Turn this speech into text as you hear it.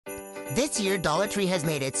This year, Dollar Tree has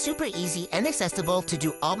made it super easy and accessible to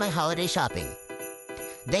do all my holiday shopping.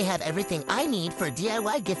 They have everything I need for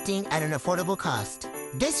DIY gifting at an affordable cost.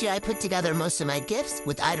 This year, I put together most of my gifts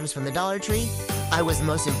with items from the Dollar Tree. I was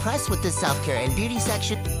most impressed with the self-care and beauty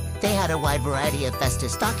section. They had a wide variety of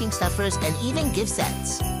festive stocking stuffers and even gift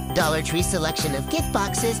sets. Dollar Tree's selection of gift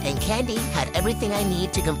boxes and candy had everything I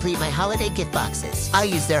need to complete my holiday gift boxes. I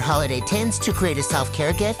used their holiday tins to create a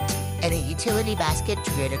self-care gift and a utility basket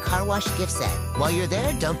to create a car wash gift set. While you're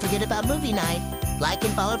there, don't forget about movie night. Like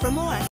and follow for more.